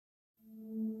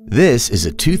This is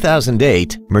a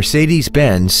 2008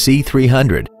 Mercedes-Benz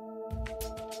C300.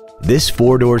 This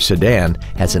four-door sedan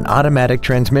has an automatic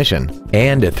transmission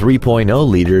and a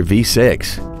 3.0-liter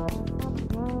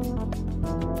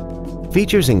V6.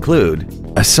 Features include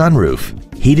a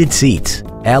sunroof, heated seats,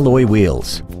 alloy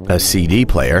wheels, a CD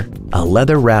player, a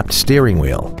leather-wrapped steering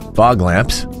wheel, fog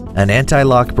lamps, an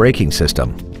anti-lock braking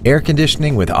system, air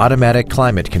conditioning with automatic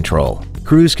climate control,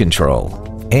 cruise control,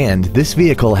 and this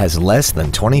vehicle has less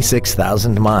than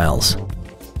 26,000 miles.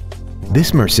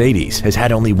 This Mercedes has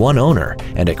had only one owner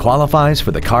and it qualifies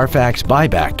for the Carfax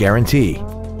buyback guarantee.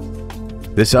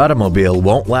 This automobile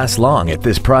won't last long at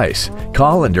this price.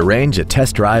 Call and arrange a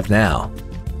test drive now.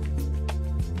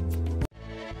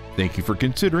 Thank you for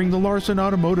considering the Larson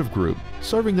Automotive Group,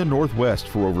 serving the Northwest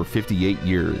for over 58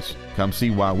 years. Come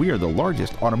see why we are the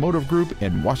largest automotive group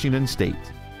in Washington State.